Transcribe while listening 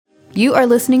You are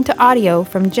listening to audio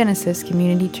from Genesis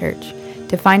Community Church.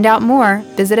 To find out more,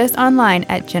 visit us online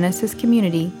at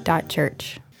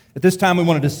genesiscommunity.church. At this time, we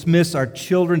want to dismiss our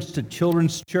children's to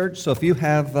Children's Church. So if you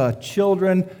have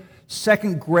children,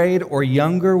 second grade or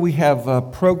younger, we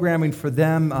have programming for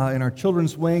them in our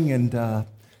children's wing, and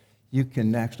you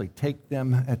can actually take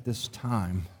them at this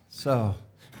time. So,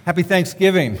 happy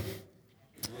Thanksgiving.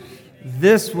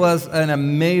 This was an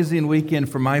amazing weekend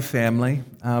for my family.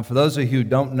 For those of you who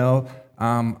don't know,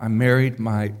 I'm married.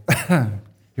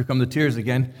 Here come the tears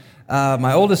again.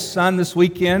 My oldest son this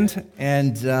weekend,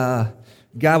 and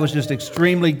God was just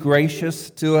extremely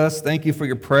gracious to us. Thank you for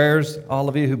your prayers, all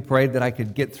of you who prayed that I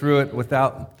could get through it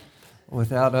without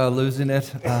losing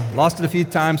it. Lost it a few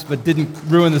times, but didn't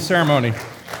ruin the ceremony.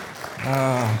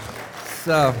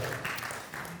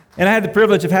 And I had the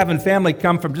privilege of having family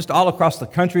come from just all across the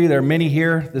country. There are many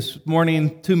here this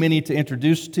morning, too many to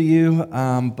introduce to you,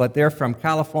 but they're from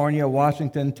California,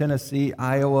 Washington, Tennessee,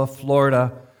 Iowa,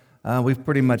 Florida. We've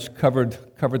pretty much covered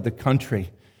the country,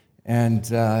 and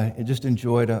just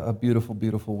enjoyed a beautiful,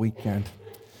 beautiful weekend.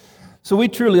 So we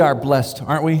truly are blessed,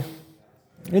 aren't we?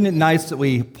 Isn't it nice that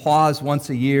we pause once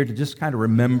a year to just kind of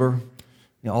remember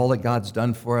all that God's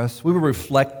done for us? We were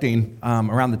reflecting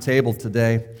around the table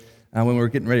today when we were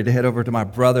getting ready to head over to my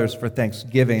brother's for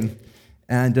Thanksgiving,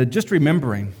 and just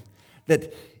remembering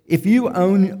that if you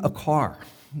own a car,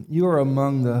 you are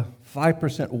among the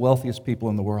 5% wealthiest people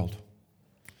in the world.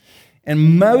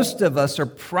 And most of us are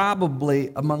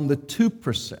probably among the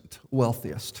 2%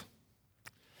 wealthiest.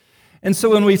 And so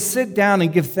when we sit down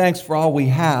and give thanks for all we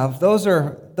have, those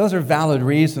are valid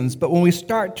reasons. But when we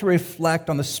start to reflect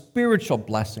on the spiritual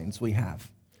blessings we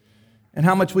have, and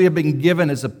how much we have been given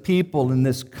as a people in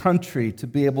this country to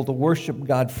be able to worship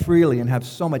God freely and have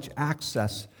so much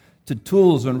access to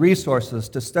tools and resources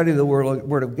to study the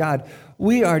Word of God,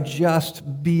 we are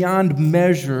just beyond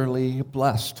measurably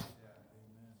blessed.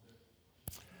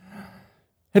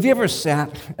 Have you ever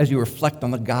sat as you reflect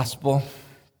on the gospel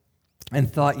and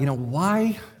thought,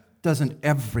 why doesn't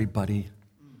everybody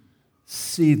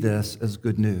see this as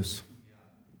good news?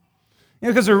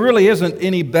 Because there really isn't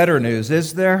any better news,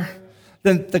 is there?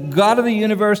 Than the God of the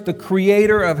universe, the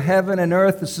creator of heaven and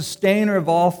earth, the sustainer of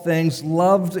all things,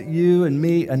 loved you and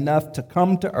me enough to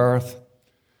come to earth,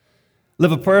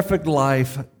 live a perfect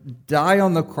life, die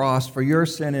on the cross for your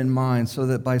sin and mine, so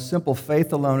that by simple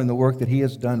faith alone in the work that He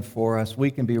has done for us, we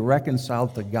can be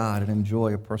reconciled to God and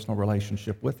enjoy a personal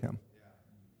relationship with Him.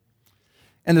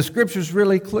 And the Scripture's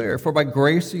really clear. For by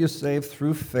grace are you saved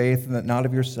through faith, and that not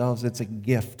of yourselves. It's a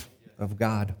gift of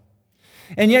God.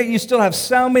 And yet you still have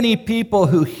so many people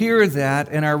who hear that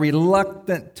and are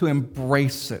reluctant to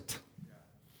embrace it.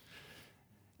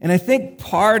 And I think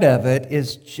part of it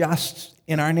is just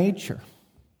in our nature.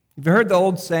 Have you heard the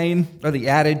old saying, or the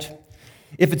adage,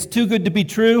 if it's too good to be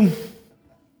true,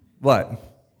 what?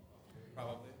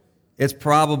 It's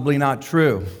probably not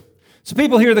true. So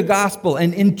people hear the gospel,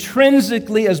 and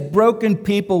intrinsically as broken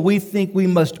people, we think we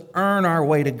must earn our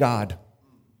way to God.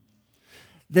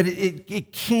 That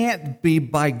it can't be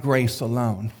by grace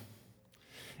alone.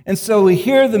 And so we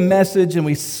hear the message and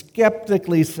we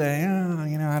skeptically say,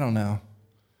 I don't know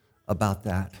about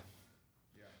that.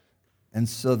 And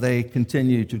so they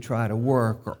continue to try to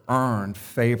work or earn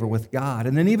favor with God.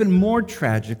 And then even more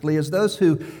tragically, as those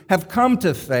who have come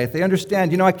to faith, they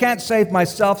understand, I can't save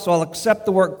myself, so I'll accept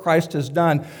the work Christ has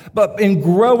done. But in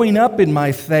growing up in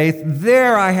my faith,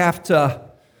 there I have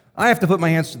to put my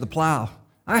hands to the plow.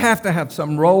 I have to have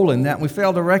some role in that. We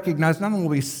fail to recognize not only are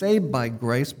we saved by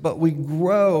grace, but we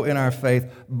grow in our faith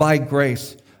by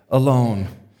grace alone.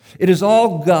 It is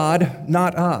all God,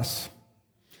 not us.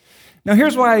 Now,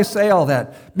 here's why I say all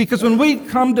that. Because when we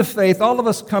come to faith, all of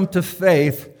us come to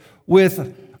faith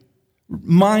with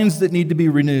minds that need to be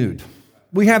renewed.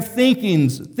 We have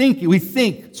we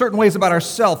think certain ways about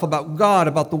ourselves, about God,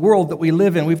 about the world that we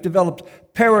live in. We've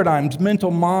developed paradigms,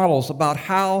 mental models about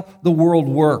how the world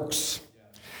works.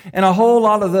 And a whole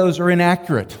lot of those are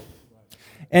inaccurate.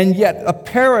 And yet a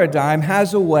paradigm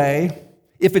has a way,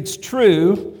 if it's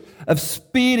true, of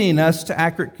speeding us to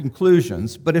accurate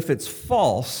conclusions, but if it's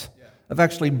false, of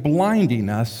actually blinding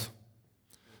us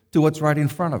to what's right in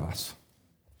front of us.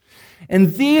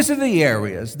 And these are the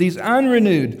areas, these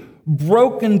unrenewed,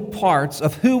 broken parts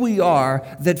of who we are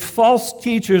that false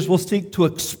teachers will seek to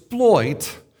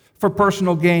exploit for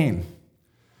personal gain,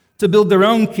 to build their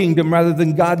own kingdom rather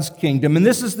than God's kingdom. And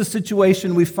this is the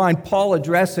situation we find Paul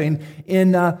addressing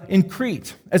in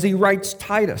Crete as he writes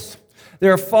Titus.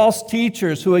 There are false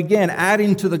teachers who, again,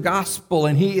 adding to the gospel,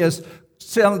 and he is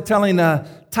telling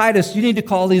Titus, you need to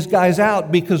call these guys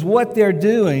out because what they're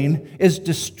doing is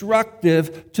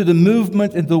destructive to the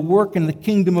movement and the work in the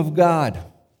kingdom of God.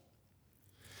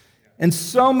 And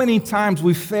so many times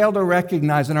we fail to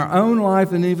recognize in our own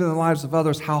life and even in the lives of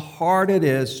others how hard it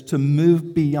is to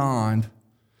move beyond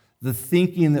the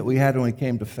thinking that we had when we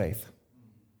came to faith.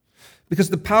 Because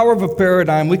the power of a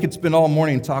paradigm, we could spend all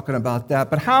morning talking about that,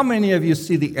 but how many of you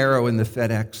see the arrow in the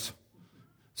FedEx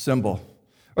symbol?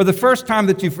 Or the first time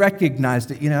that you've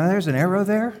recognized it, there's an arrow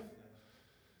there?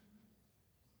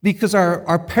 Because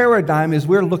our paradigm is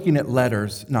we're looking at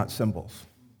letters, not symbols.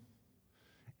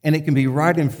 And it can be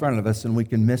right in front of us and we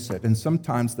can miss it. And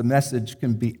sometimes the message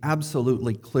can be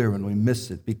absolutely clear when we miss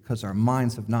it because our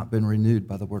minds have not been renewed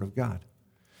by the Word of God.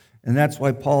 And that's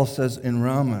why Paul says in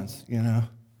Romans,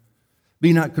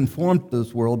 be not conformed to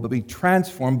this world, but be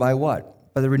transformed by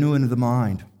what? By the renewing of the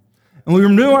mind. And we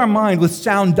renew our mind with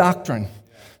sound doctrine.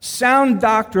 Sound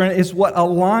doctrine is what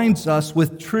aligns us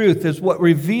with truth, is what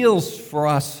reveals for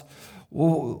us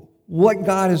what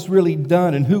God has really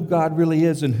done and who God really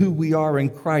is and who we are in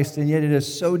Christ. And yet it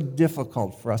is so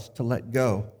difficult for us to let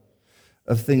go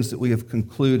of things that we have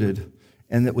concluded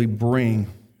and that we bring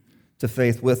to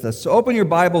faith with us. So open your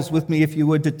Bibles with me, if you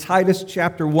would, to Titus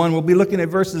chapter 1. We'll be looking at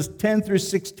verses 10 through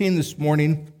 16 this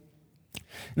morning.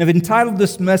 And I've entitled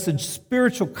this message,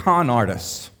 Spiritual Con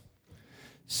Artists.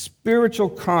 Spiritual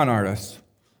con artists.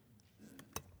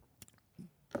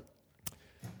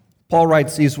 Paul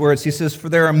writes these words. He says, for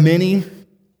there are many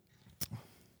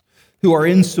who are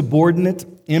insubordinate,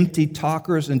 empty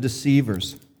talkers and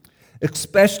deceivers,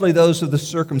 especially those of the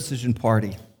circumcision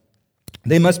party.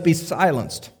 They must be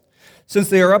silenced, since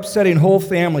they are upsetting whole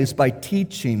families by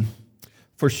teaching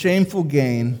for shameful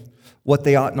gain what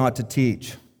they ought not to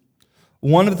teach.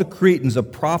 One of the Cretans, a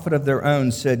prophet of their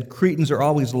own, said, Cretans are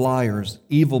always liars,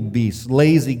 evil beasts,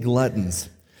 lazy gluttons.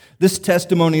 This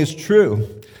testimony is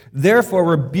true. Therefore,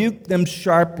 rebuke them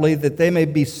sharply that they may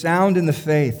be sound in the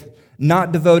faith,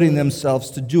 not devoting themselves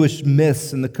to Jewish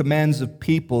myths and the commands of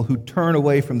people who turn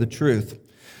away from the truth.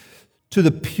 To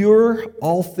the pure,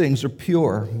 all things are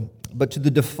pure, but to the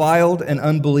defiled and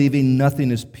unbelieving, nothing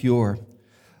is pure.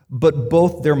 But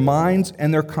both their minds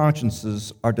and their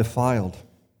consciences are defiled.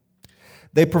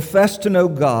 They profess to know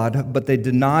God, but they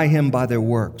deny Him by their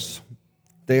works.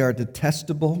 They are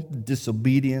detestable,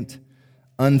 disobedient,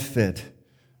 unfit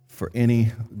for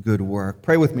any good work.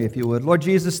 Pray with me if you would. Lord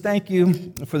Jesus, thank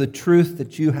you for the truth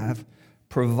that you have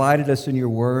provided us in your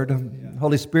word.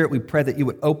 Holy Spirit, we pray that you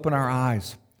would open our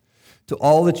eyes to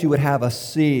all that you would have us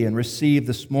see and receive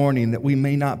this morning, that we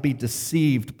may not be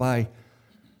deceived by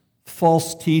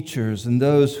false teachers and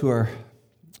those who are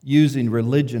using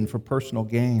religion for personal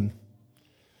gain.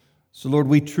 So, Lord,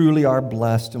 we truly are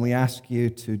blessed, and we ask you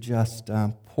to just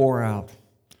pour out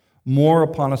more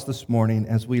upon us this morning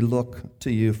as we look to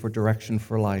you for direction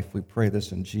for life. We pray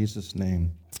this in Jesus'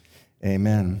 name.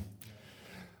 Amen.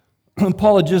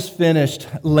 Paul had just finished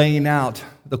laying out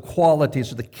the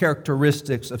qualities or the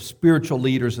characteristics of spiritual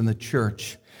leaders in the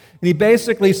church. And he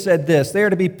basically said this: they are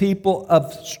to be people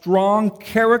of strong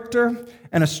character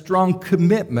and a strong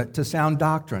commitment to sound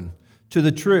doctrine, to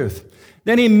the truth.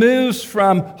 Then he moves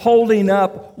from holding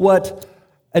up what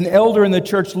an elder in the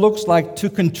church looks like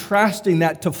to contrasting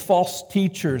that to false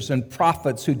teachers and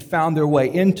prophets who'd found their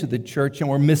way into the church and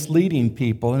were misleading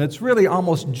people. And it's really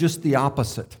almost just the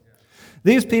opposite.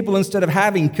 These people, instead of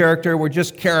having character, were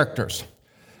just characters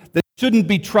that shouldn't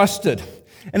be trusted.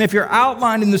 And if you're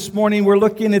outlining this morning, we're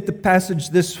looking at the passage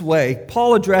this way.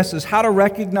 Paul addresses how to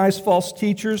recognize false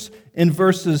teachers in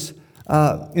verse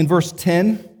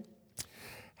 10.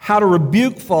 How to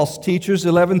rebuke false teachers,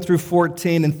 11 through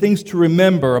 14, and things to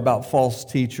remember about false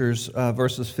teachers,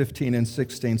 verses 15 and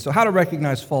 16. So how to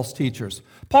recognize false teachers.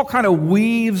 Paul kind of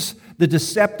weaves the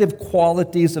deceptive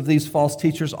qualities of these false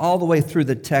teachers all the way through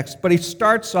the text, but he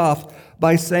starts off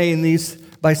by saying this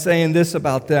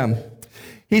about them.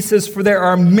 He says, for there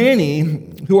are many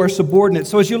who are subordinate.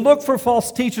 So as you look for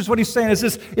false teachers, what he's saying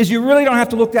is you really don't have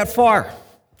to look that far.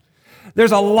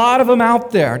 There's a lot of them out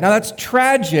there. Now that's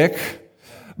tragic,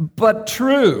 but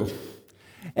true.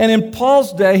 And in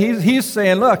Paul's day, he's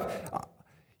saying, look,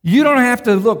 you don't have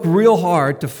to look real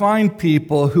hard to find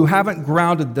people who haven't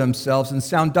grounded themselves in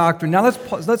sound doctrine. Now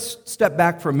let's step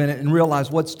back for a minute and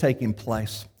realize what's taking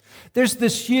place. There's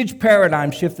this huge paradigm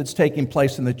shift that's taking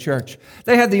place in the church.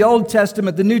 They had the Old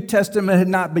Testament, the New Testament had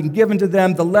not been given to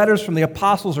them. The letters from the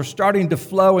apostles are starting to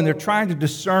flow, and they're trying to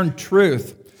discern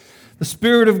truth. The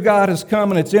Spirit of God has come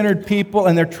and it's entered people,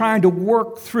 and they're trying to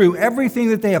work through everything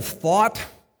that they have thought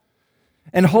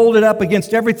and hold it up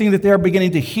against everything that they're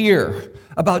beginning to hear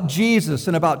about Jesus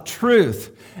and about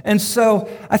truth. And so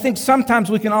I think sometimes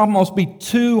we can almost be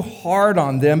too hard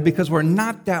on them because we're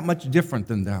not that much different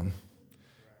than them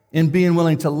in being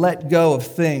willing to let go of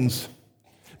things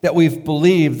that we've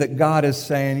believed that God is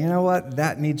saying, you know what,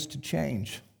 that needs to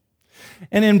change.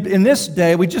 And in this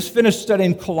day, we just finished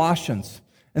studying Colossians,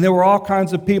 and there were all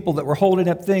kinds of people that were holding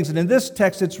up things. And in this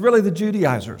text, it's really the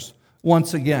Judaizers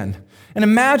once again. And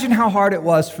imagine how hard it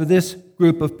was for this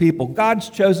group of people, God's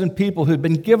chosen people who'd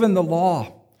been given the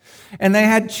law. And they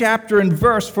had chapter and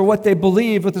verse for what they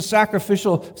believed with the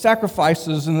sacrificial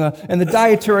sacrifices and the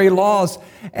dietary laws.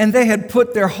 And they had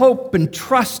put their hope and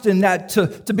trust in that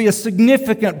to be a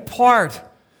significant part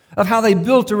of how they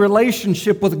built a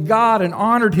relationship with God and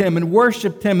honored Him and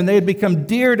worshiped Him. And they had become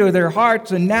dear to their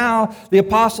hearts. And now the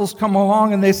apostles come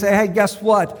along and they say, hey, guess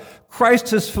what?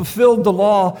 Christ has fulfilled the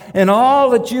law, and all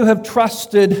that you have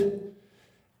trusted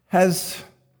has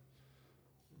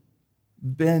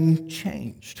been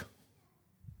changed.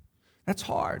 That's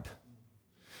hard.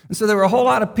 And so there were a whole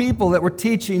lot of people that were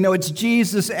teaching, no, it's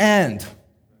Jesus and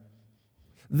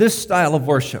this style of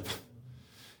worship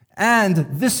and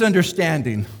this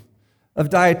understanding of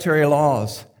dietary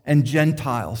laws and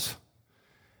Gentiles.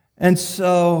 And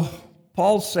so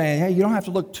Paul's saying, hey, you don't have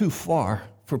to look too far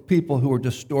for people who are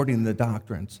distorting the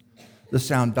doctrines, the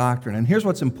sound doctrine. And here's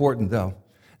what's important, though.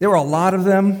 There were a lot of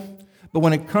them, but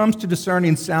when it comes to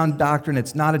discerning sound doctrine,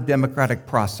 it's not a democratic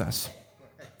process.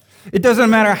 It doesn't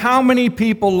matter how many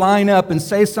people line up and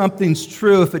say something's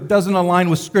true if it doesn't align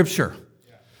with Scripture.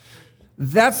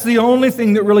 That's the only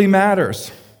thing that really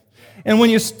matters. And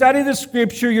when you study the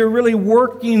Scripture, you're really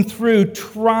working through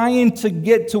trying to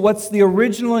get to what's the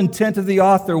original intent of the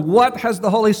author. What has the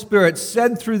Holy Spirit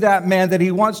said through that man that He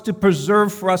wants to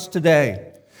preserve for us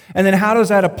today? And then how does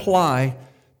that apply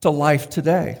to life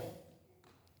today?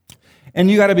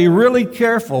 And you got to be really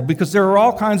careful because there are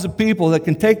all kinds of people that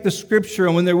can take the Scripture,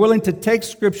 and when they're willing to take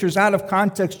Scriptures out of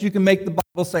context, you can make the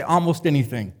Bible say almost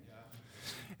anything.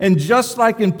 And just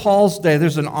like in Paul's day,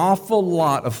 there's an awful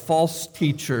lot of false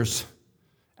teachers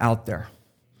out there.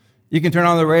 You can turn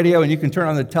on the radio and you can turn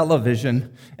on the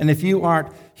television, and if you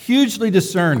aren't hugely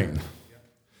discerning,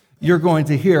 you're going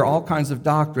to hear all kinds of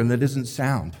doctrine that isn't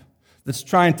sound, that's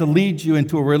trying to lead you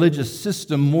into a religious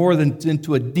system more than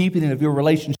into a deepening of your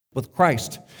relationship with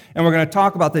Christ. And we're going to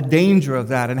talk about the danger of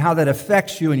that and how that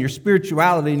affects you and your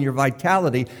spirituality and your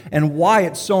vitality, and why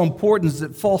it's so important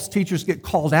that false teachers get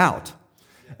called out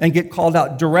and get called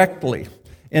out directly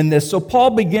in this. So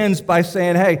Paul begins by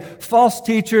saying, hey, false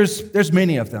teachers, there's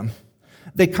many of them.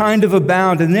 They kind of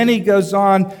abound. And then he goes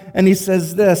on and he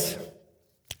says this.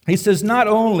 He says, not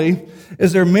only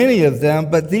is there many of them,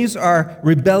 but these are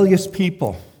rebellious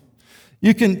people.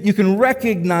 You can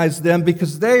recognize them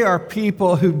because they are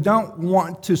people who don't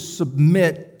want to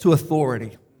submit to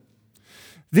authority.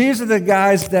 These are the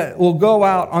guys that will go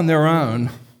out on their own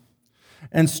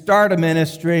and start a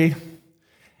ministry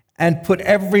and put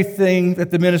everything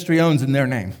that the ministry owns in their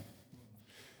name.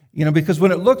 You know, because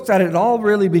when it looks at it, it all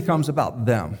really becomes about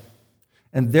them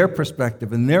and their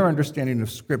perspective and their understanding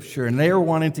of Scripture, and they are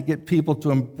wanting to get people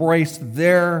to embrace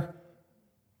their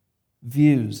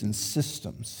views and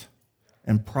systems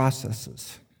and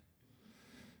processes.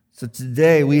 So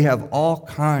today we have all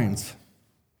kinds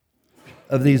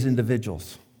of these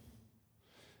individuals,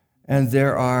 and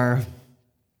there are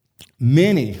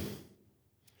many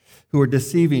who are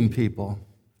deceiving people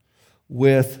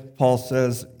with, Paul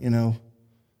says, in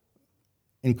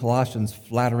Colossians,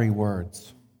 flattery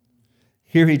words.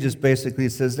 Here he just basically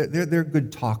says that they're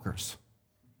good talkers.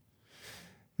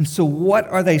 And so what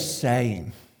are they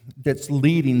saying that's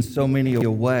leading so many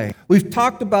away? We've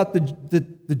talked about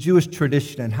the Jewish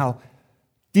tradition and how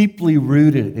deeply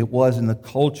rooted it was in the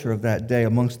culture of that day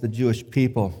amongst the Jewish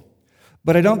people.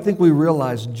 But I don't think we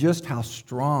realize just how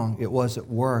strong it was at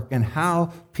work and how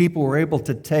people were able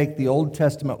to take the Old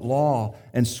Testament law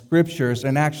and Scriptures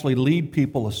and actually lead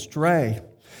people astray.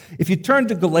 If you turn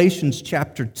to Galatians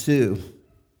chapter 2,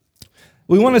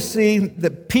 we want to see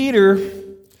that Peter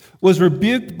was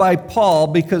rebuked by Paul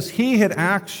because he had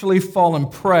actually fallen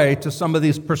prey to some of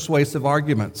these persuasive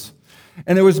arguments.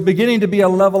 And there was beginning to be a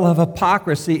level of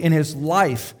hypocrisy in his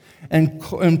life, and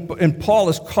Paul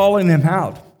is calling him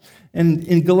out. And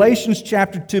in Galatians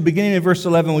chapter 2, beginning in verse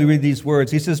 11, we read these words.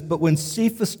 He says, "But when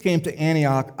Cephas came to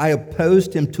Antioch, I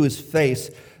opposed him to his face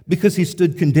because he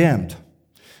stood condemned."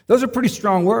 Those are pretty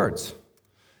strong words.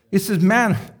 He says,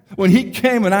 man, when he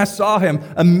came and I saw him,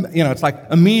 it's like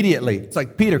immediately, it's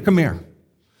like, Peter, come here.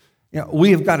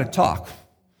 We have got to talk.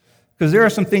 Because there are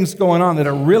some things going on that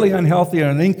are really unhealthy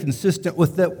and inconsistent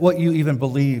with what you even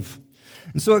believe.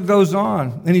 And so it goes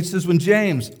on. And he says, when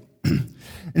James,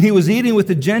 and he was eating with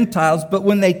the Gentiles, but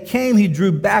when they came, he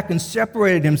drew back and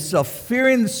separated himself,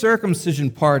 fearing the circumcision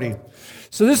party.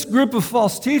 So this group of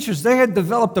false teachers, they had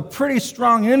developed a pretty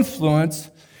strong influence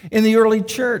in the early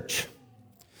church.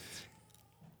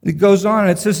 It goes on,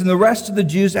 and it says, and the rest of the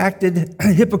Jews acted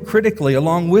hypocritically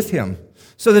along with him,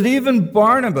 so that even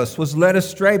Barnabas was led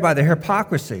astray by their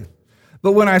hypocrisy.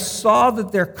 But when I saw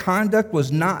that their conduct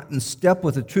was not in step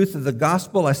with the truth of the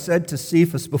gospel, I said to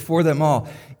Cephas before them all,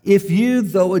 if you,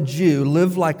 though a Jew,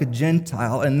 live like a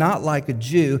Gentile and not like a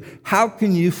Jew, how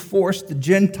can you force the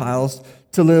Gentiles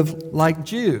to live like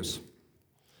Jews?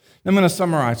 I'm going to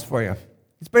summarize for you.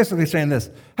 He's basically saying this,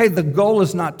 hey, the goal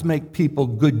is not to make people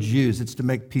good Jews, it's to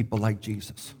make people like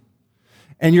Jesus.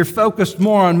 And you're focused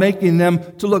more on making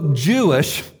them to look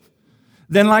Jewish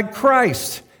than like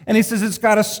Christ. And he says it's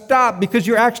got to stop because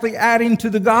you're actually adding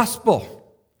to the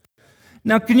gospel.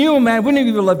 Now, can you imagine, wouldn't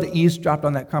you love to eavesdrop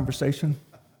on that conversation?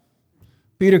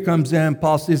 Peter comes in,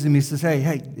 Paul sees him, he says,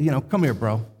 hey, come here,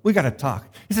 bro. We got to talk.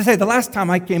 He says, hey, the last time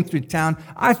I came through town,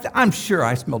 I'm sure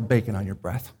I smelled bacon on your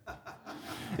breath.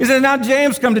 He said, now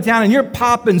James come to town and you're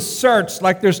popping certs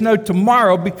like there's no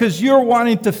tomorrow because you're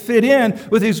wanting to fit in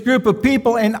with this group of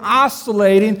people and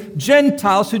oscillating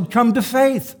Gentiles who'd come to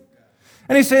faith.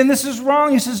 And he's saying, this is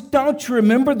wrong. He says, don't you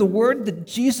remember the word that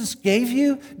Jesus gave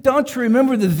you? Don't you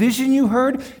remember the vision you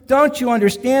heard? Don't you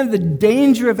understand the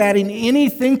danger of adding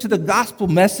anything to the gospel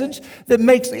message that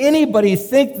makes anybody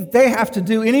think that they have to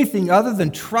do anything other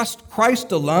than trust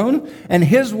Christ alone and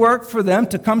his work for them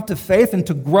to come to faith and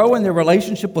to grow in their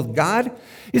relationship with God?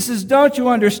 He says, don't you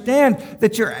understand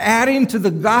that you're adding to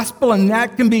the gospel and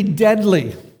that can be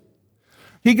deadly?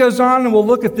 He goes on and we'll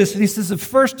look at this and he says, of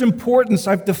first importance,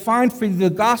 I've defined for you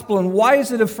the gospel. And why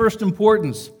is it of first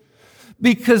importance?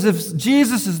 Because if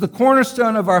Jesus is the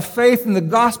cornerstone of our faith and the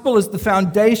gospel is the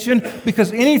foundation,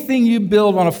 because anything you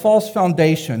build on a false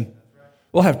foundation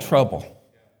will have trouble.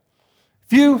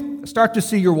 If you start to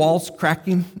see your walls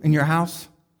cracking in your house,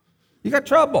 you got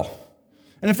trouble.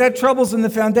 And if that trouble's in the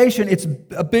foundation, it's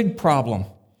a big problem.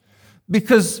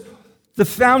 Because the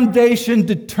foundation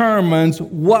determines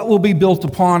what will be built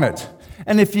upon it.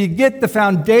 And if you get the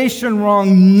foundation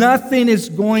wrong, nothing is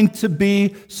going to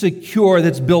be secure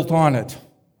that's built on it.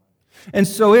 And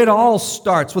so it all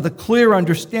starts with a clear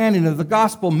understanding of the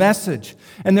gospel message.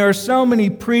 And there are so many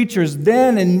preachers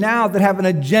then and now that have an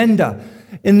agenda.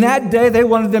 In that day, they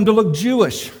wanted them to look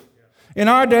Jewish. In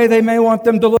our day, they may want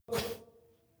them to look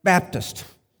Baptist,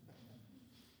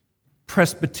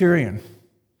 Presbyterian,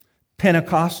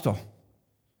 Pentecostal.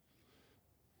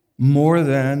 More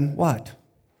than what?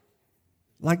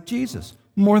 Like Jesus.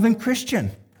 More than Christian.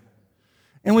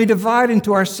 And we divide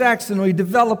into our sects and we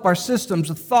develop our systems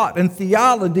of thought and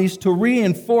theologies to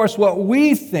reinforce what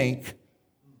we think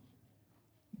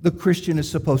the Christian is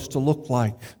supposed to look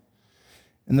like.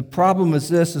 And the problem is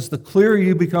this, is the clearer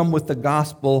you become with the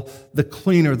gospel, the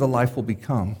cleaner the life will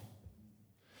become.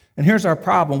 And here's our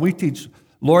problem. We teach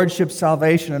lordship,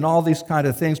 salvation, and all these kind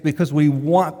of things because we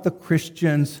want the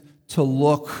Christians to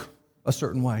look a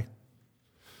certain way.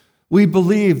 We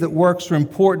believe that works are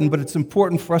important, but it's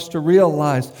important for us to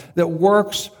realize that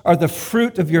works are the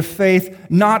fruit of your faith,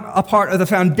 not a part of the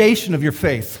foundation of your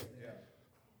faith.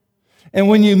 And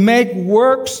when you make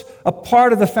works a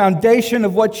part of the foundation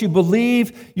of what you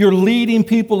believe, you're leading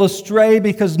people astray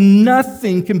because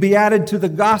nothing can be added to the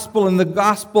gospel, and the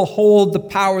gospel holds the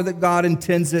power that God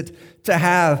intends it to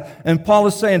have. And Paul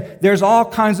is saying there's all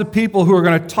kinds of people who are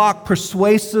going to talk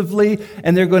persuasively,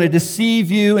 and they're going to deceive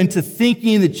you into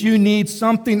thinking that you need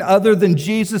something other than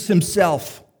Jesus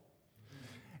himself.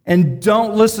 And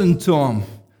don't listen to them,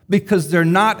 because they're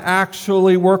not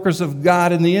actually workers of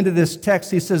God. In the end of this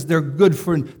text, he says they're good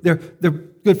for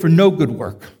no good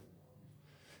work.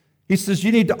 He says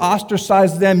you need to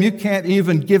ostracize them. You can't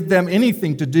even give them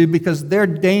anything to do because they're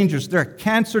dangerous. They're a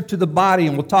cancer to the body,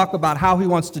 and we'll talk about how he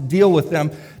wants to deal with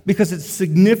them because it's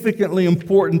significantly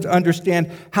important to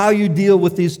understand how you deal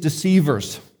with these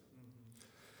deceivers.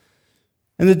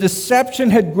 And the deception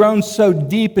had grown so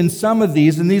deep in some of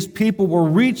these, and these people were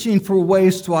reaching for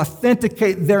ways to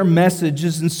authenticate their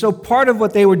messages. And so part of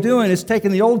what they were doing is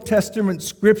taking the Old Testament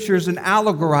scriptures and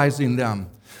allegorizing them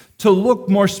to look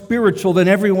more spiritual than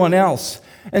everyone else.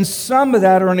 And some of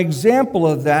that, or an example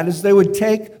of that, is they would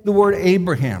take the word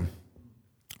Abraham,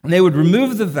 and they would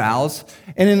remove the vowels,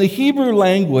 and in the Hebrew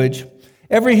language,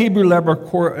 every Hebrew letter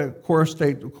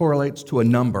correlates to a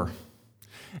number.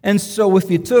 And so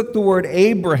if you took the word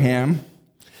Abraham,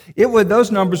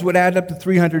 those numbers would add up to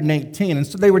 318. And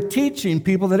so they were teaching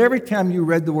people that every time you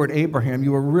read the word Abraham,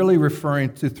 you were really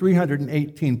referring to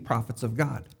 318 prophets of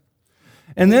God.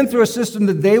 And then through a system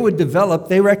that they would develop,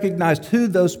 they recognized who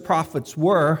those prophets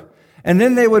were, and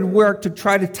then they would work to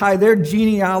try to tie their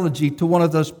genealogy to one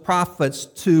of those prophets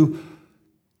to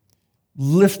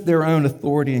lift their own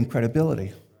authority and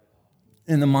credibility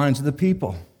in the minds of the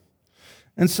people.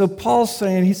 And so Paul's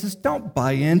saying, he says, don't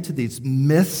buy into these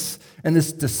myths and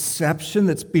this deception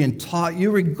that's being taught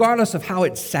you, regardless of how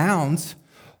it sounds.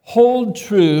 Hold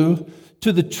true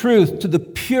to the truth, to the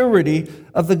purity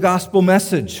of the gospel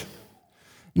message.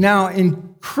 Now,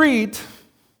 in Crete,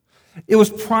 it was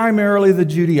primarily the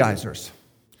Judaizers.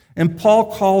 And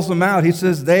Paul calls them out. He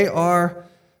says they are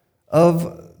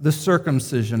of the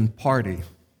circumcision party.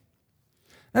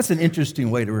 That's an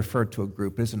interesting way to refer to a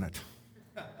group, isn't it?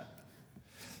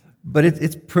 But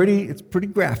it's pretty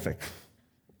graphic.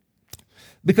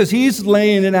 Because he's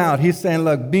laying it out. He's saying,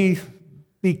 look, be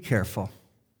careful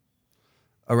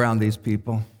around these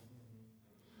people.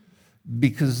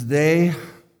 Because they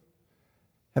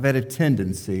have had a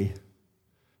tendency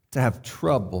to have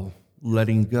trouble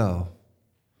letting go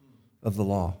of the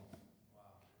law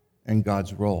and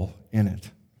God's role in it.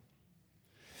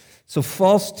 So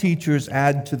false teachers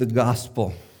add to the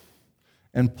gospel.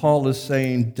 And Paul is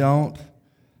saying, don't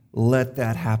let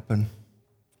that happen.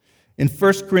 In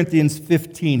 1 Corinthians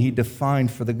 15, he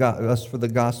defined for the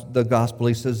gospel.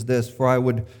 He says this, "For I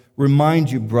would remind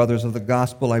you, brothers, of the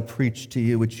gospel I preached to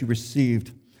you, which you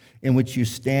received, in which you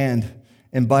stand,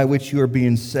 and by which you are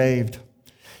being saved.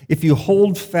 If you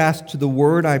hold fast to the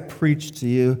word I preached to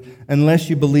you, unless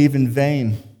you believe in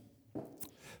vain.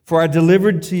 For I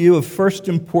delivered to you of first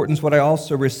importance what I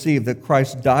also received, that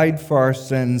Christ died for our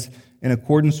sins in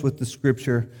accordance with the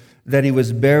Scripture, that he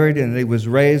was buried and that he was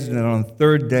raised, and on the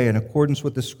third day in accordance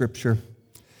with the Scripture."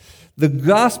 The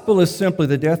gospel is simply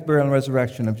the death, burial, and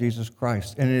resurrection of Jesus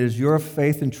Christ, and it is your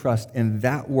faith and trust in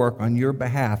that work on your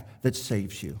behalf that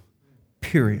saves you.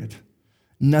 Period.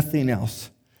 Nothing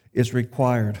else is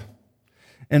required.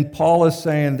 And Paul is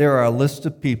saying there are a list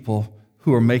of people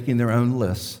who are making their own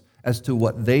lists as to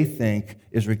what they think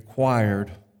is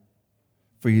required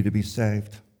for you to be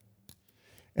saved.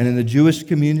 And in the Jewish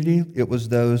community, it was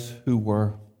those who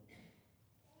were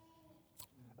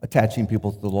attaching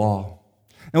people to the law.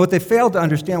 And what they failed to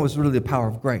understand was really the power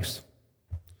of grace.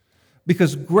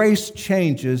 Because grace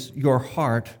changes your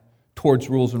heart towards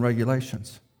rules and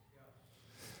regulations.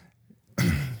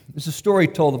 There's a story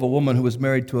told of a woman who was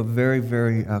married to a very,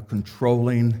 very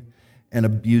controlling and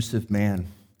abusive man.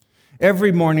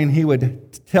 Every morning he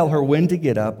would tell her when to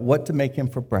get up, what to make him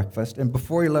for breakfast, and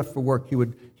before he left for work, he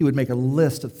would make a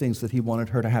list of things that he wanted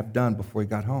her to have done before he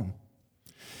got home.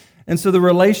 And so the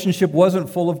relationship wasn't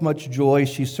full of much joy.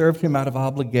 She served him out of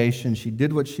obligation. She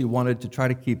did what she wanted to try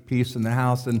to keep peace in the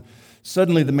house, and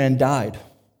suddenly the man died.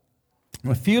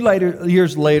 A few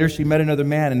years later, she met another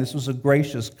man, and this was a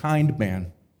gracious, kind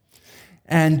man.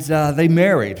 And they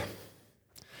married.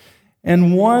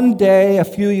 And one day, a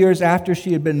few years after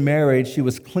she had been married, she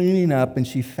was cleaning up and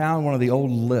she found one of the old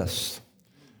lists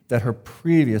that her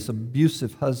previous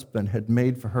abusive husband had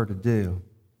made for her to do.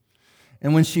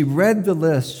 And when she read the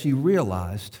list, she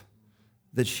realized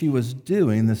that she was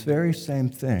doing the very same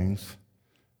things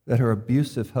that her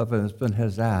abusive husband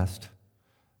has asked,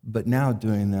 but now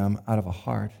doing them out of a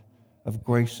heart of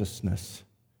graciousness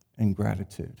and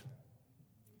gratitude.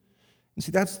 And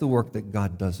see, that's the work that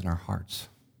God does in our hearts.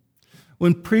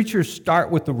 When preachers start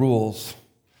with the rules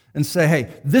and say, hey,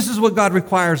 this is what God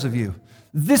requires of you.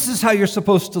 This is how you're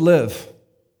supposed to live.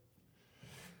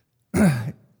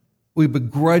 We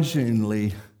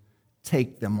begrudgingly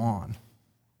take them on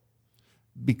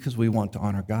because we want to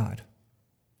honor God.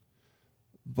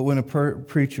 But when a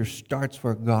preacher starts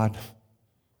where God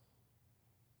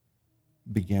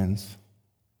begins,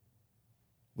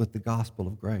 with the gospel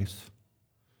of grace,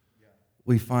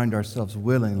 we find ourselves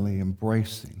willingly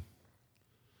embracing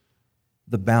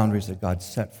the boundaries that God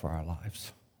set for our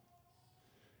lives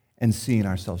and seeing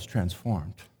ourselves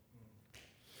transformed.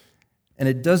 And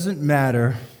it doesn't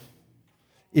matter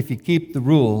if you keep the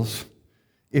rules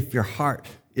if your heart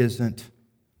isn't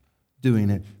doing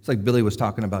it. It's like Billy was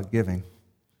talking about giving.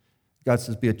 God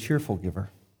says, be a cheerful giver.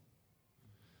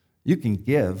 You can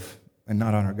give and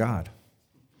not honor God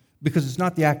because it's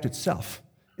not the act itself.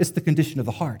 It's the condition of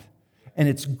the heart. And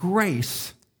it's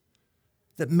grace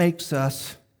that makes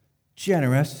us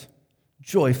generous,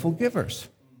 joyful givers.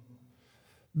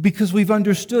 Because we've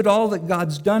understood all that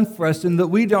God's done for us and that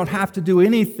we don't have to do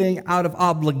anything out of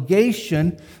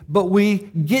obligation, but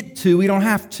we don't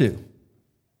have to.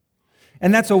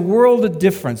 And that's a world of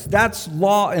difference. That's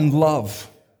law and love.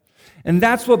 And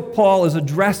that's what Paul is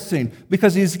addressing,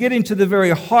 because he's getting to the very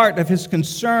heart of his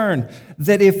concern,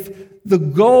 that if the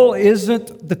goal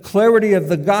isn't the clarity of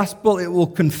the gospel, it will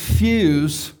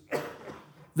confuse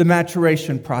the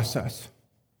maturation process.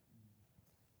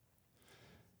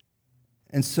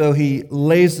 And so he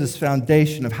lays this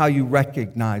foundation of how you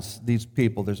recognize these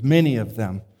people. There's many of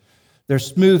them. They're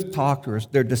smooth talkers,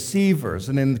 they're deceivers.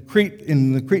 And in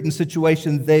the Cretan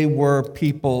situation, they were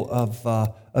people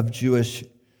of Jewish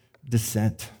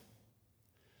descent.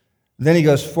 Then he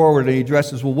goes forward and he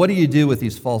addresses, well, what do you do with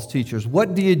these false teachers?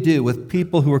 What do you do with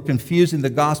people who are confusing the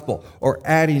gospel or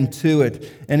adding to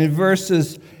it? And in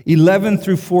verses 11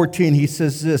 through 14, he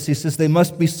says this. He says, they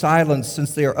must be silenced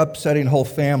since they are upsetting whole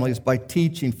families by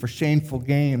teaching for shameful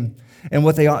gain and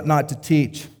what they ought not to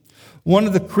teach. One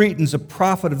of the Cretans, a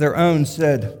prophet of their own,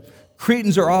 said,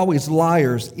 Cretans are always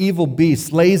liars, evil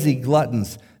beasts, lazy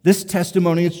gluttons. This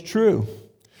testimony is true.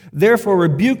 Therefore,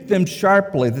 rebuke them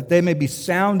sharply, that they may be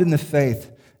sound in the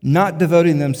faith, not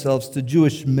devoting themselves to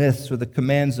Jewish myths or the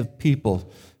commands of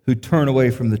people who turn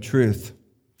away from the truth.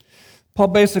 Paul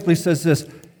basically says this,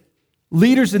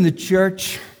 leaders in the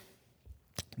church,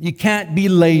 you can't be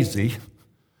lazy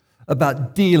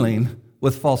about dealing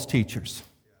with false teachers.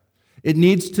 It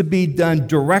needs to be done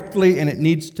directly, and it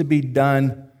needs to be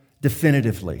done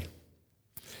definitively.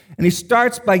 And he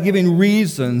starts by giving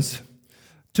reasons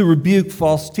to rebuke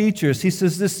false teachers. He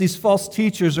says these false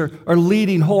teachers are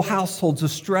leading whole households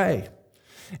astray.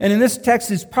 And in this text,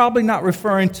 he's probably not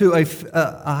referring to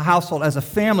a household as a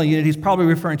family unit. He's probably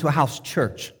referring to a house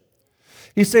church.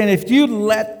 He's saying if you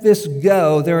let this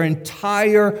go, there are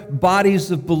entire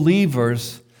bodies of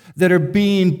believers that are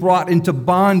being brought into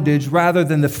bondage rather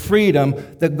than the freedom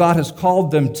that God has called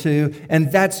them to,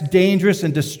 and that's dangerous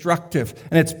and destructive.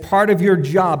 And it's part of your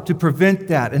job to prevent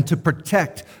that and to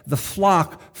protect the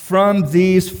flock from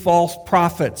these false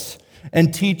prophets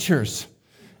and teachers.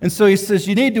 And so he says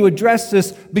you need to address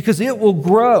this because it will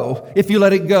grow if you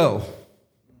let it go.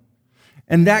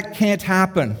 And that can't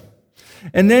happen.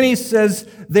 And then he says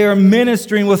they are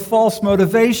ministering with false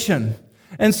motivation.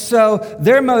 And so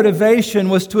their motivation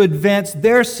was to advance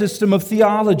their system of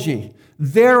theology,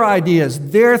 their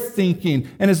ideas, their thinking.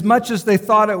 And as much as they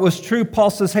thought it was true, Paul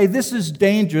says, hey, this is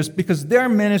dangerous because they're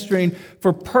ministering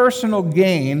for personal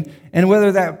gain. And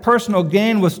whether that personal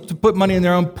gain was to put money in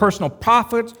their own personal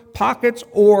pockets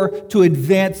or to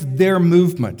advance their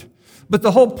movement. But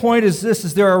the whole point is this,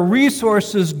 is there are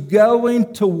resources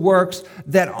going to works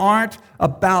that aren't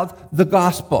about the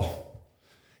gospel.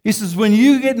 He says, when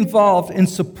you get involved in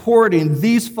supporting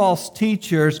these false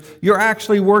teachers, you're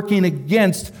actually working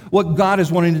against what God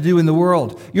is wanting to do in the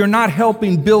world. You're not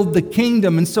helping build the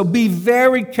kingdom, and so be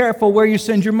very careful where you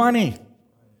send your money.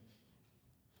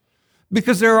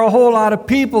 Because there are a whole lot of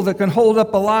people that can hold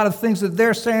up a lot of things that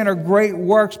they're saying are great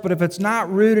works, but if it's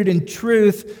not rooted in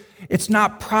truth, it's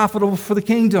not profitable for the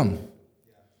kingdom.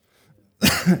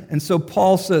 And so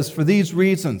Paul says, for these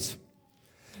reasons,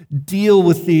 deal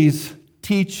with these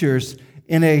teachers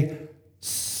in a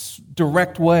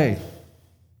direct way.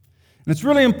 And it's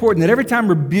really important that every time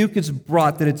rebuke is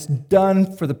brought, that it's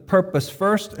done for the purpose,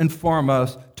 first and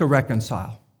foremost, to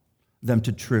reconcile them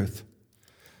to truth.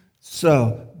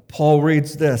 So, Paul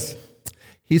reads this.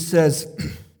 He says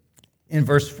in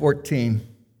verse 14,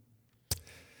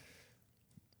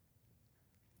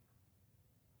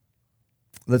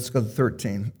 let's go to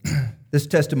 13. This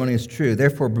testimony is true.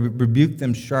 Therefore, rebuke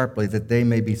them sharply that they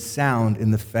may be sound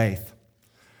in the faith.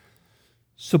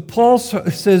 So Paul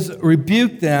says,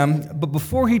 rebuke them, but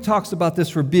before he talks about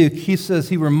this rebuke, he says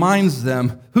he reminds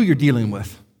them who you're dealing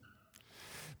with.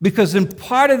 Because in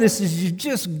part of this is you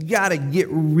just got to get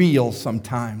real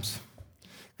sometimes.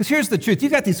 Because here's the truth. You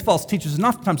got these false teachers, and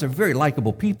oftentimes they're very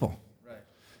likable people.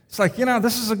 It's like,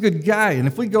 this is a good guy, and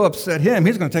if we go upset him,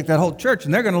 he's going to take that whole church,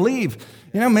 and they're going to leave.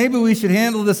 Maybe we should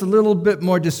handle this a little bit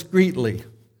more discreetly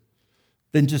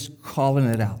than just calling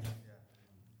it out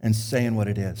and saying what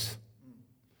it is.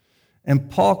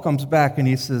 And Paul comes back and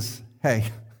he says, hey,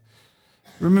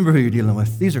 remember who you're dealing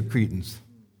with. These are Cretans.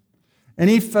 And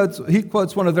he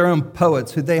quotes one of their own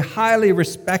poets who they highly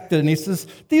respected, and he says,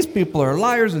 these people are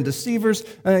liars and deceivers.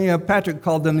 Patrick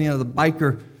called them, the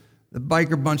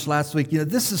biker bunch last week.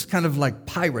 This is kind of like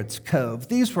Pirates Cove.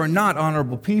 These were not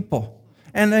honorable people.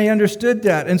 And they understood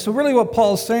that. And so really what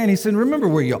Paul's saying, he said, remember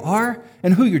where you are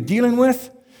and who you're dealing with.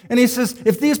 And he says,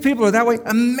 if these people are that way,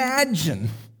 imagine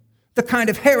the kind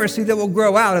of heresy that will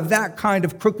grow out of that kind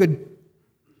of crooked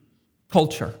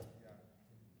culture.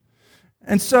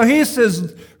 And so he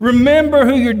says, remember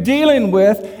who you're dealing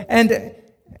with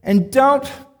and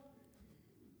don't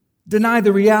deny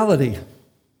the reality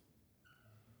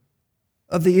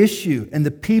of the issue and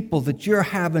the people that you're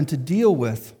having to deal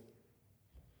with.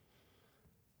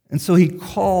 And so he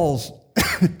calls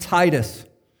Titus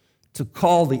to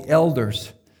call the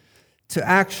elders to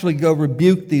actually go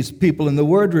rebuke these people. And the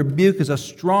word rebuke is a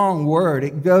strong word.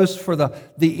 It goes for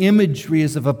the imagery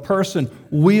as of a person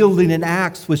wielding an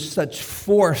axe with such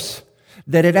force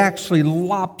that it actually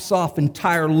lops off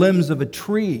entire limbs of a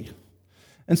tree.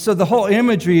 And so the whole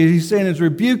imagery he's saying is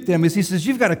rebuke them, is he says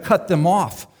you've got to cut them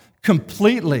off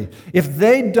completely. If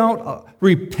they don't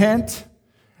repent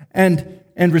and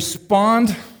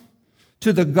respond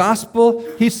to the gospel,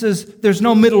 he says there's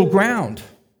no middle ground.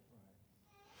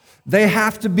 They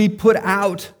have to be put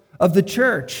out of the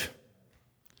church.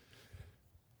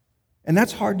 And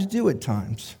that's hard to do at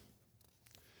times.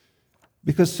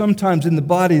 Because sometimes in the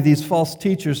body, these false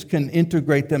teachers can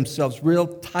integrate themselves real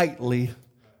tightly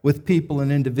with people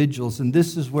and individuals. And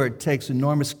this is where it takes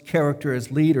enormous character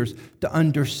as leaders to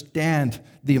understand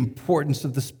the importance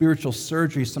of the spiritual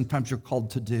surgery sometimes you're called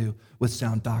to do with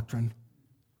sound doctrine.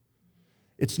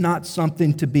 It's not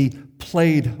something to be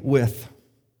played with.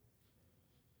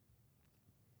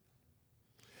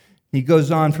 He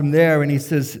goes on from there and he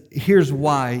says, here's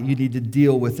why you need to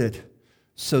deal with it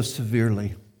so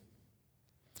severely.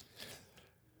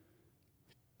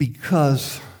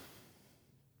 Because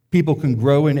people can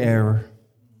grow in error,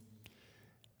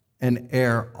 and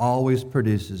error always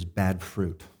produces bad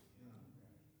fruit.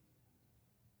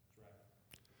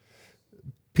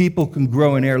 People can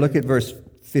grow in error. Look at verse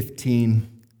 15.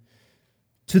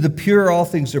 To the pure, all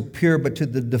things are pure, but to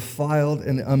the defiled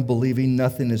and the unbelieving,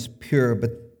 nothing is pure,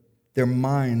 but their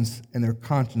minds and their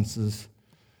consciences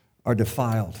are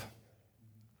defiled.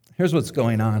 Here's what's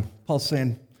going on. Paul's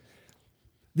saying,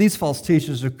 these false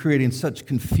teachers are creating such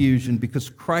confusion because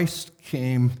Christ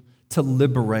came to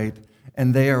liberate,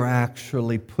 and they are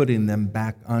actually putting them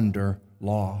back under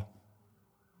law.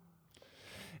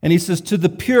 And he says, to the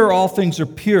pure, all things are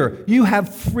pure. You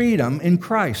have freedom in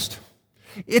Christ.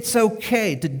 It's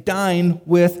okay to dine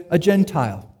with a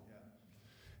Gentile.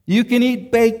 You can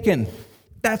eat bacon.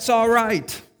 That's all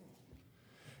right.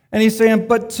 And he's saying,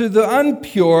 but to the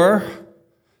impure,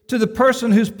 to the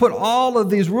person who's put all of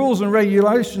these rules and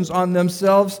regulations on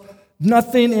themselves,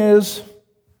 nothing is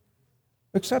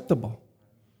acceptable.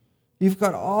 You've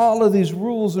got all of these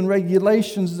rules and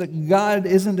regulations that God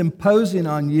isn't imposing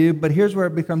on you, but here's where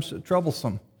it becomes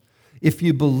troublesome. If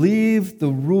you believe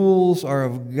the rules are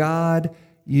of God,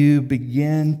 you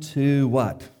begin to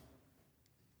what?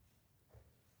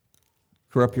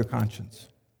 Corrupt your conscience.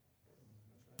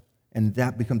 And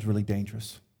that becomes really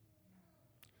dangerous.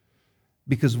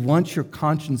 Because once your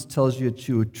conscience tells you that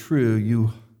you are true,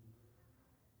 you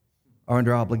are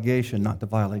under obligation not to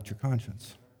violate your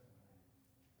conscience.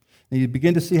 And you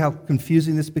begin to see how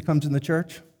confusing this becomes in the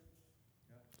church. I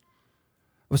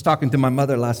was talking to my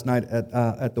mother last night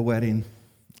at the wedding,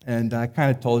 and I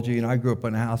kind of told you, I grew up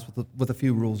in a house with a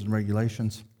few rules and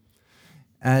regulations.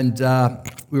 And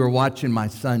we were watching my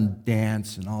son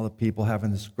dance and all the people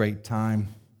having this great time.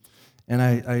 And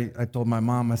I told my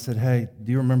mom, I said, hey,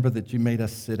 do you remember that you made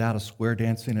us sit out of square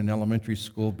dancing in elementary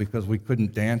school because we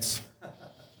couldn't dance?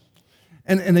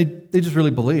 And they just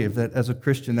really believed that as a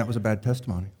Christian, that was a bad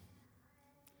testimony.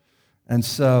 And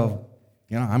so,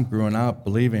 I'm growing up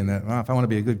believing that if I want to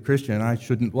be a good Christian, I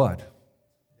shouldn't what?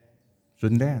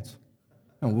 Shouldn't dance.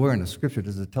 And where in the Scripture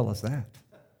does it tell us that?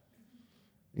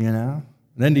 And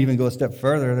then to even go a step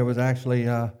further, there was actually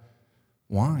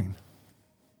wine.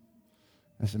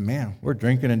 I said, man, we're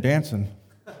drinking and dancing.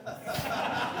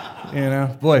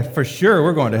 Boy, for sure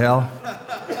we're going to hell.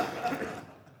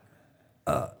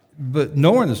 But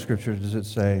nowhere in the Scripture does it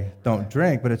say don't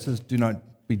drink, but it says do not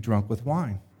be drunk with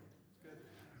wine.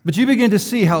 But you begin to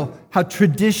see how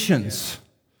traditions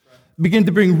begin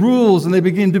to bring rules and they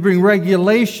begin to bring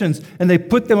regulations and they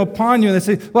put them upon you and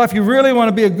they say, well, if you really want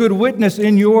to be a good witness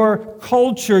in your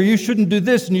culture, you shouldn't do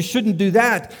this and you shouldn't do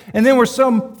that. And then we're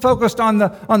so focused on the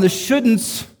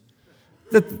shouldn'ts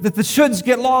that the shoulds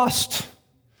get lost.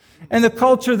 And the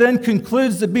culture then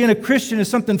concludes that being a Christian is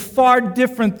something far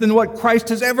different than what Christ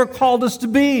has ever called us to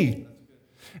be.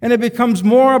 And it becomes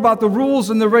more about the rules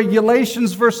and the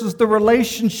regulations versus the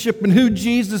relationship and who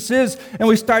Jesus is. And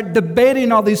we start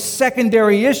debating all these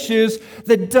secondary issues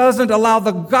that doesn't allow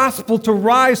the gospel to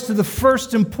rise to the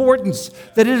first importance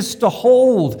that it is to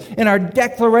hold in our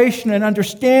declaration and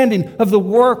understanding of the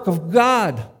work of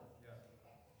God.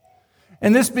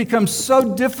 And this becomes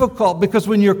so difficult because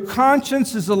when your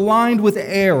conscience is aligned with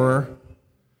error,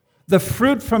 the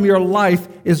fruit from your life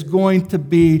is going to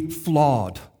be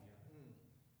flawed.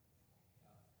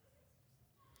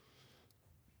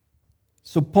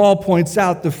 So Paul points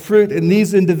out the fruit in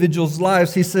these individuals'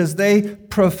 lives. He says they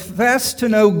profess to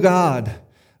know God,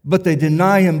 but they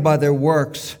deny him by their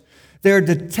works. They're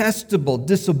detestable,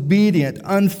 disobedient,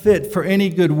 unfit for any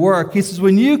good work. He says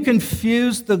when you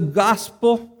confuse the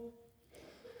gospel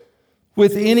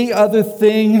with any other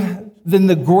thing than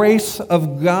the grace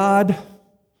of God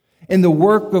and the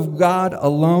work of God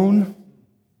alone,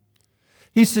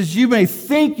 he says you may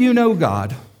think you know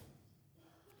God,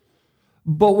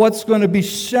 but what's going to be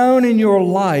shown in your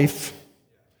life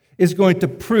is going to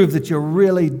prove that you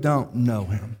really don't know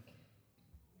him.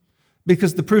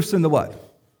 Because the proof's in the what?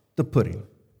 The pudding.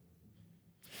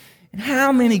 And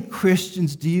how many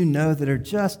Christians do you know that are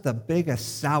just the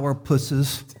biggest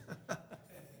sourpusses?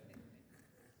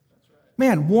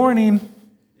 Man, warning.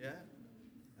 Yeah,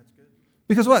 that's good.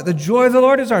 Because what? The joy of the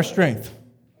Lord is our strength.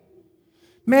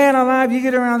 Man alive, you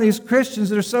get around these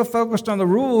Christians that are so focused on the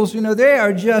rules, they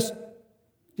are just,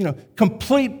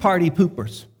 complete party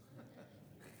poopers.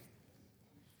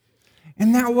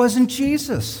 And that wasn't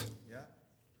Jesus.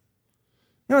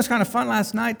 It was kind of fun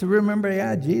last night to remember,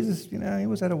 Jesus, he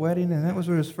was at a wedding, and that was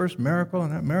his first miracle,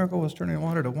 and that miracle was turning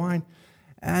water to wine.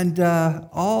 And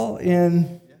all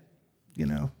in,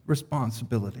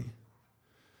 responsibility.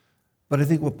 But I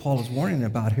think what Paul is warning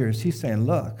about here is he's saying,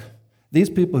 look, these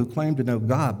people who claim to know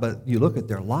God, but you look at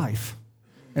their life,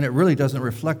 and it really doesn't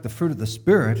reflect the fruit of the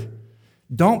Spirit,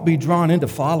 don't be drawn into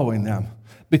following them.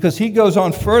 Because he goes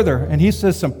on further, and he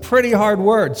says some pretty hard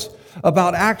words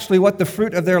about actually what the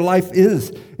fruit of their life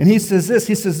is. And he says this,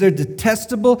 he says they're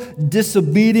detestable,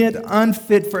 disobedient,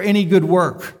 unfit for any good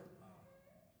work.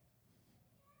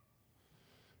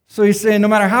 So he's saying no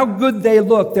matter how good they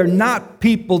look, they're not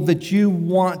people that you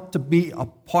want to be a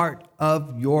part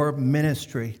of your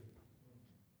ministry.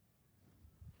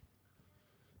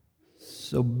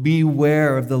 So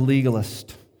beware of the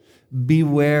legalist.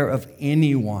 Beware of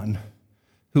anyone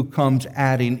who comes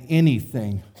adding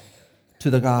anything to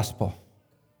the gospel,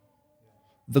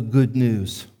 the good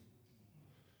news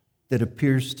that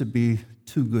appears to be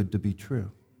too good to be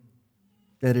true,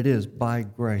 that it is by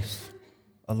grace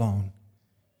alone,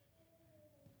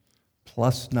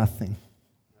 plus nothing.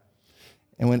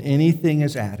 And when anything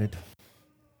is added,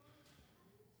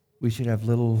 we should have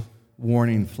little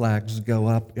warning flags go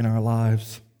up in our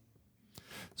lives.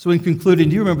 So in concluding,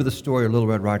 do you remember the story of Little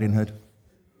Red Riding Hood?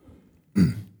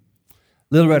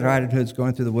 Little Red Riding Hood's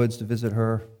going through the woods to visit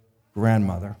her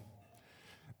grandmother.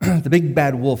 The big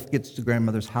bad wolf gets to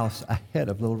grandmother's house ahead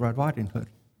of Little Red Riding Hood,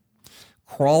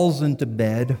 crawls into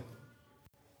bed,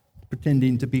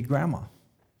 pretending to be grandma.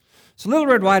 So Little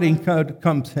Red Riding Hood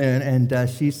comes in, and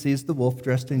she sees the wolf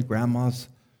dressed in grandma's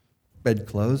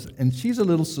bedclothes, and she's a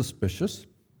little suspicious.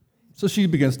 So she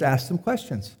begins to ask some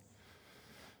questions.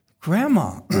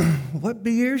 Grandma, what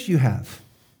big ears you have?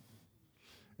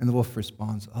 And the wolf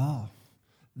responds, oh,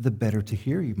 the better to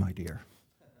hear you, my dear.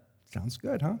 Sounds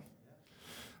good, huh?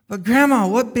 But Grandma,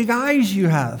 what big eyes you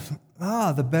have?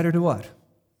 Ah, the better to what?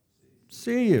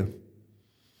 See you.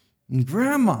 And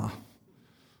Grandma,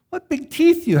 what big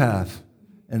teeth you have?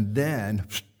 And then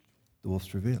the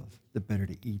wolf reveals, the better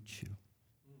to eat you.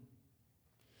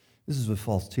 This is what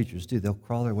false teachers do. They'll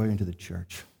crawl their way into the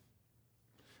church.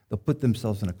 They'll put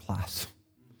themselves in a class.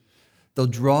 They'll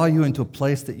draw you into a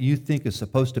place that you think is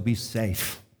supposed to be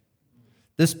safe.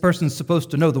 This person's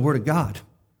supposed to know the Word of God.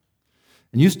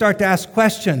 And you start to ask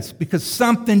questions because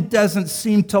something doesn't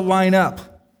seem to line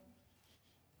up.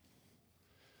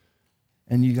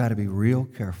 And you got to be real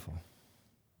careful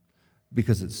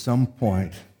because at some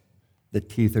point the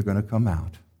teeth are going to come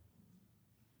out.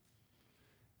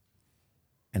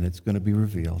 And it's going to be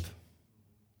revealed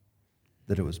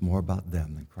that it was more about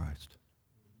them than Christ.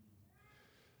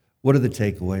 What are the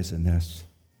takeaways in this?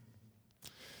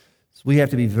 So we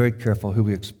have to be very careful who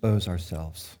we expose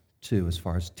ourselves to as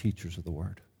far as teachers of the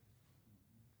Word.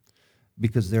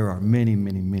 Because there are many,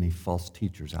 many, many false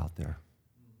teachers out there.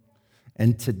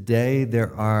 And today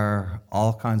there are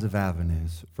all kinds of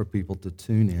avenues for people to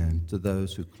tune in to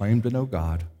those who claim to know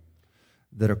God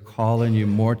that are calling you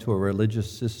more to a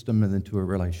religious system than to a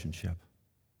relationship.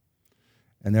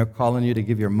 And they're calling you to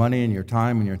give your money and your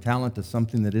time and your talent to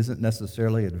something that isn't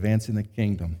necessarily advancing the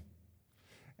kingdom.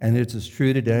 And it's as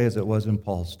true today as it was in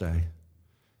Paul's day.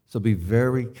 So be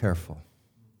very careful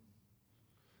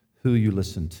who you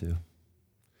listen to.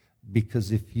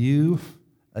 Because if you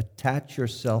attach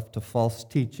yourself to false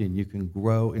teaching, you can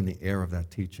grow in the air of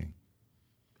that teaching.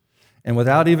 And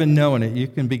without even knowing it, you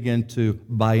can begin to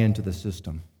buy into the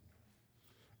system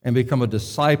and become a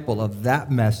disciple of that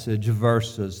message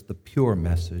versus the pure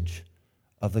message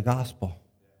of the gospel.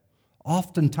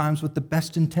 Oftentimes with the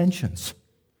best intentions.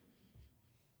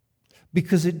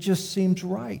 because it just seems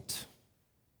right.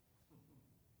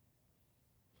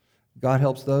 God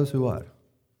helps those who what?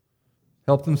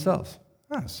 Help themselves.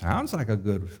 That sounds like a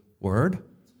good word.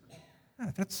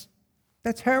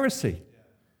 That's heresy.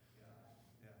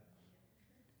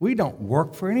 We don't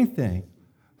work for anything.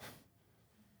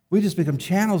 We just become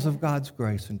channels of God's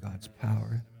grace and God's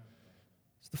power.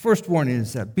 So the first warning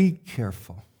is that be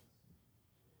careful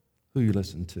who you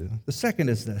listen to. The second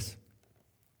is this: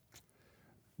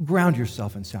 ground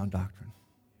yourself in sound doctrine.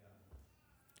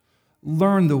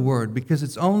 Learn the word, because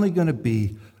it's only going to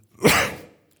be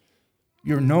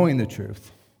you're knowing the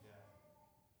truth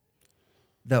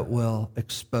that will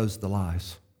expose the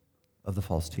lies of the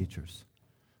false teachers,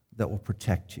 that will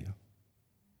protect you.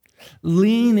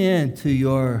 Lean into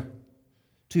your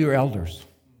elders,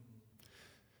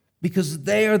 because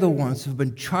they are the ones who have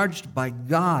been charged by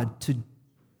God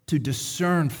to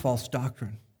discern false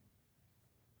doctrine.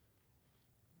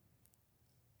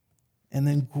 And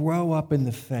then grow up in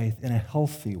the faith in a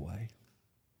healthy way,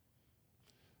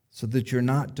 so that you're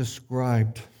not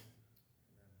described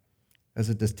as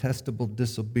a detestable,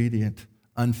 disobedient,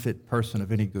 unfit person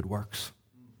of any good works.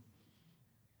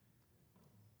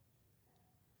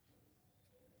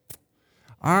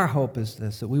 Our hope is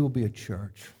this: that we will be a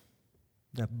church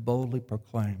that boldly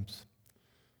proclaims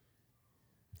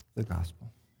the gospel,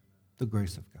 the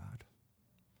grace of God.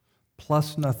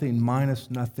 Plus nothing, minus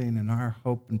nothing, and our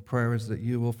hope and prayer is that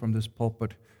you will, from this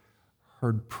pulpit,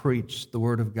 heard preach the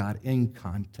word of God in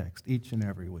context each and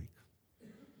every week,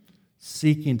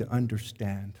 seeking to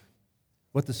understand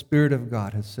what the Spirit of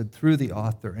God has said through the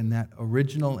author in that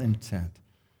original intent,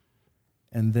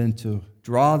 and then to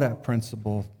draw that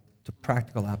principle to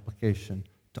practical application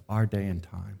to our day and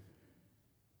time.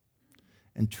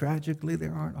 And tragically,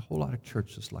 there aren't a whole lot of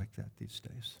churches like that these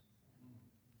days.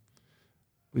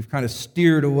 We've kind of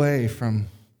steered away from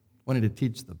wanting to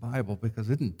teach the Bible because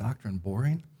isn't doctrine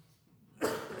boring?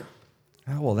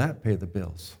 How will that pay the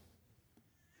bills?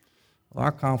 Well,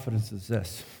 our confidence is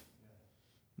this: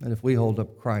 that if we hold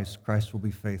up Christ, Christ will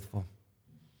be faithful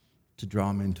to draw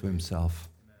him into himself,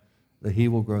 that he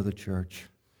will grow the church,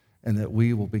 and that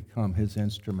we will become his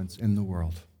instruments in the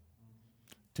world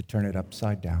to turn it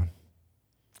upside down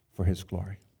for his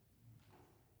glory.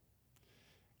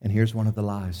 And here's one of the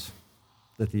lies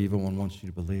that the evil one wants you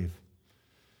to believe: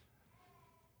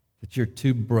 that you're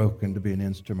too broken to be an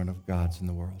instrument of God's in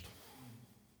the world.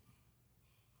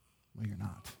 Well, you're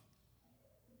not.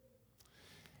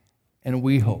 And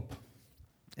we hope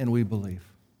and we believe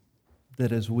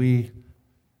that as we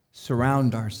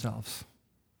surround ourselves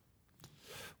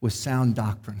with sound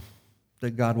doctrine,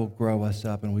 that God will grow us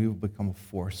up and we will become a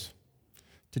force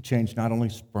to change not only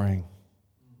Spring,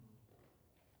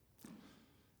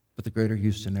 but the greater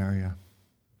Houston area,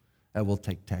 that will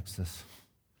take Texas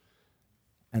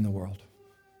and the world.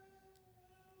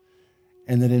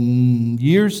 And that in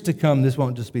years to come, this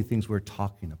won't just be things we're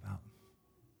talking about,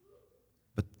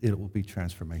 but it will be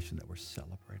transformation that we're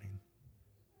celebrating.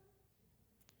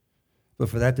 But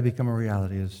for that to become a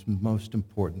reality, it's most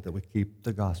important that we keep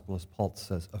the gospel, as Paul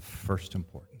says, of first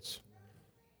importance.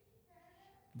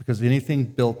 Because anything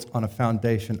built on a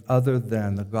foundation other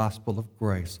than the gospel of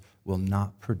grace will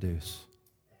not produce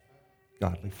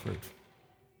godly fruit.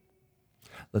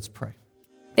 Let's pray.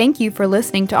 Thank you for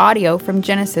listening to audio from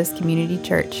Genesis Community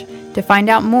Church. To find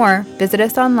out more, visit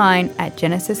us online at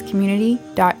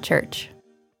genesiscommunity.church.